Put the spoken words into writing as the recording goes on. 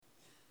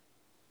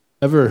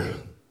Ever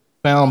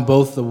found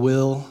both the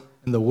will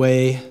and the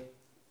way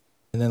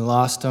and then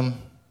lost them?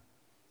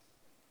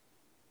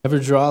 Ever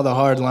draw the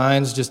hard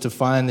lines just to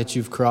find that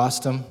you've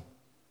crossed them?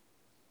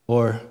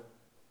 Or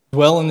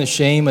dwell in the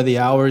shame of the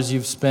hours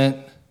you've spent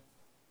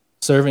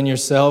serving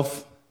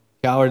yourself,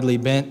 cowardly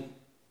bent,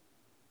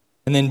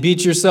 and then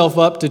beat yourself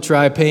up to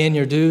try paying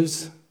your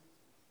dues?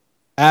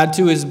 Add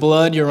to his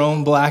blood your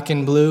own black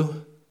and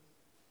blue?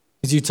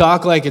 Because you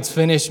talk like it's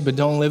finished but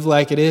don't live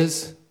like it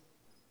is?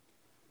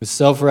 With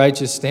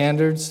self-righteous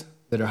standards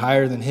that are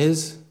higher than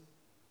his?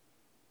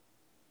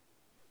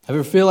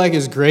 Ever feel like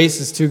his grace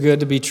is too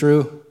good to be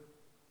true?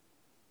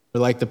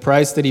 Or like the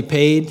price that he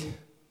paid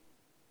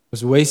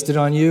was wasted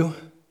on you?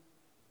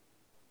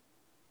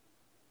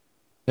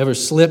 Ever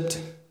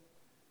slipped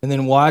and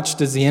then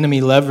watched as the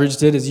enemy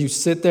leveraged it, as you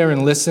sit there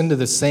and listen to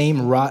the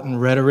same rotten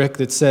rhetoric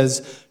that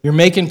says you're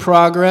making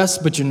progress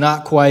but you're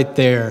not quite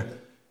there.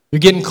 You're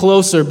getting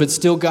closer but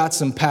still got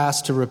some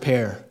past to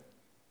repair.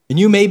 And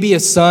you may be a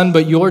son,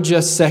 but you're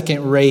just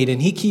second rate, and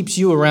he keeps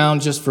you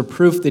around just for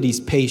proof that he's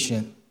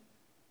patient.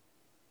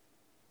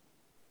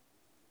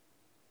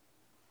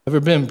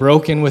 Ever been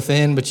broken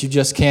within, but you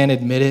just can't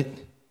admit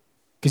it?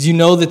 Because you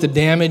know that the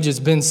damage has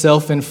been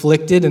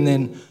self-inflicted, and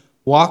then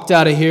walked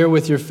out of here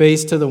with your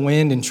face to the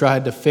wind and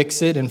tried to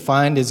fix it and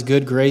find his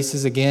good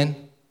graces again?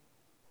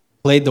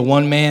 Played the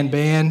one-man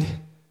band,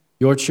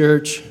 your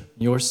church,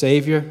 your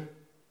Savior,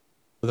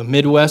 with a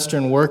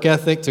Midwestern work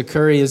ethic to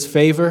curry his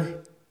favor?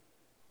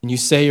 And you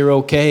say you're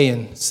okay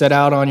and set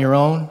out on your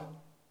own,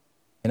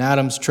 in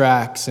Adam's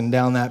tracks and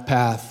down that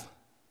path,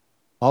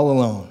 all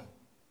alone.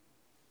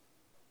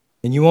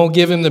 And you won't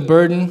give him the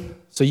burden,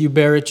 so you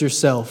bear it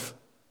yourself.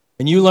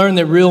 And you learn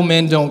that real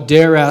men don't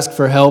dare ask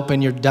for help,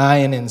 and you're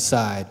dying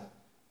inside,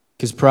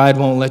 because pride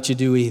won't let you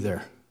do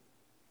either.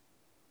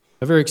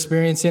 Ever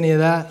experience any of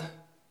that?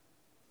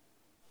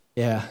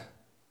 Yeah,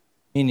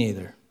 me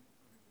neither.